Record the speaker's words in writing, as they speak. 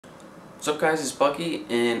What's up guys, it's Bucky,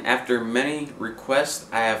 and after many requests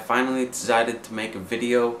I have finally decided to make a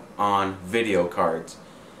video on video cards.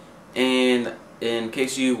 And in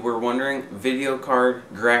case you were wondering, video card,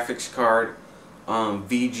 graphics card,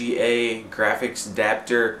 VGA, graphics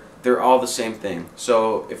adapter, they're all the same thing.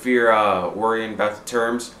 So if you're worrying about the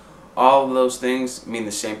terms, all of those things mean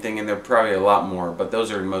the same thing, and there are probably a lot more, but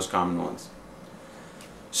those are the most common ones.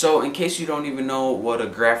 So in case you don't even know what a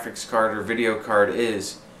graphics card or video card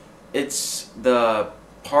is, it's the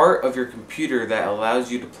part of your computer that allows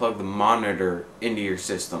you to plug the monitor into your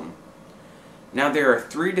system. Now there are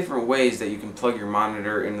three different ways that you can plug your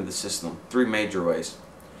monitor into the system. Three major ways.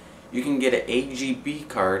 You can get an AGB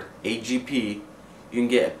card, AGP, you can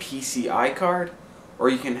get a PCI card, or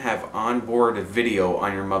you can have onboard video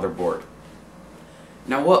on your motherboard.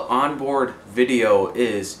 Now what onboard video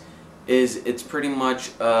is it's pretty much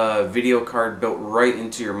a video card built right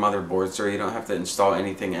into your motherboard, so you don't have to install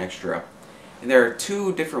anything extra. And there are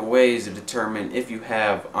two different ways to determine if you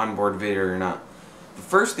have onboard video or not. The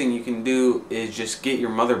first thing you can do is just get your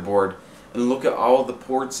motherboard and look at all the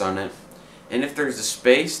ports on it, and if there's a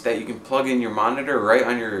space that you can plug in your monitor right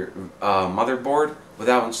on your motherboard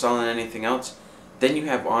without installing anything else, then you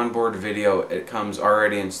have onboard video. It comes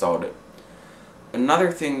already installed.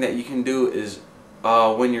 Another thing that you can do is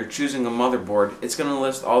when you're choosing a motherboard, it's going to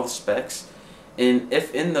list all the specs, and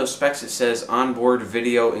if in those specs it says onboard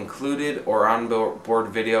video included or onboard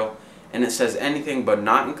video, and it says anything but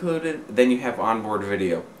not included, then you have onboard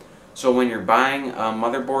video. So when you're buying a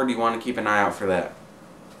motherboard, you want to keep an eye out for that.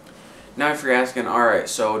 Now if you're asking, alright,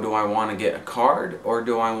 so do I want to get a card or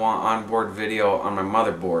do I want onboard video on my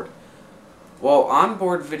motherboard? Well,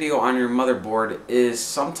 onboard video on your motherboard is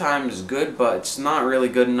sometimes good, but it's not really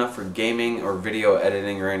good enough for gaming or video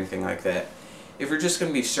editing or anything like that. If you're just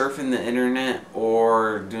going to be surfing the internet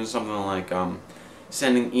or doing something like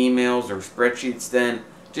sending emails or spreadsheets, then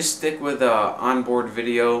just stick with onboard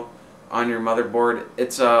video on your motherboard.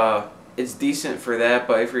 It's decent for that,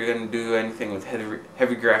 but if you're going to do anything with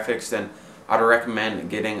heavy graphics, then I'd recommend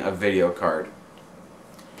getting a video card.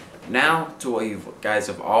 Now to what you guys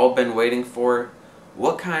have all been waiting for.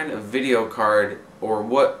 What kind of video card, or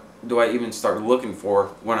what do I even start looking for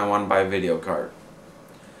when I want to buy a video card?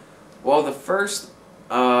 Well, the first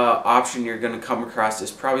option you're going to come across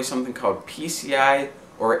is probably something called PCI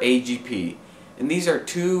or AGP. And these are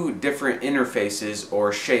two different interfaces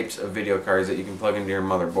or shapes of video cards that you can plug into your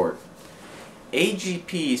motherboard.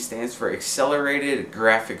 AGP stands for Accelerated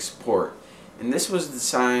Graphics Port, and this was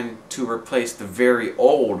designed to replace the very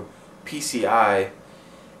old PCI,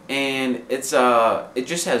 and it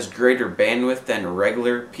just has greater bandwidth than a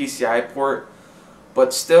regular PCI port,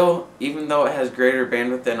 but still, even though it has greater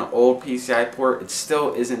bandwidth than an old PCI port, it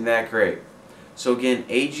still isn't that great. So again,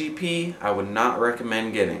 AGP I would not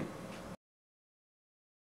recommend getting.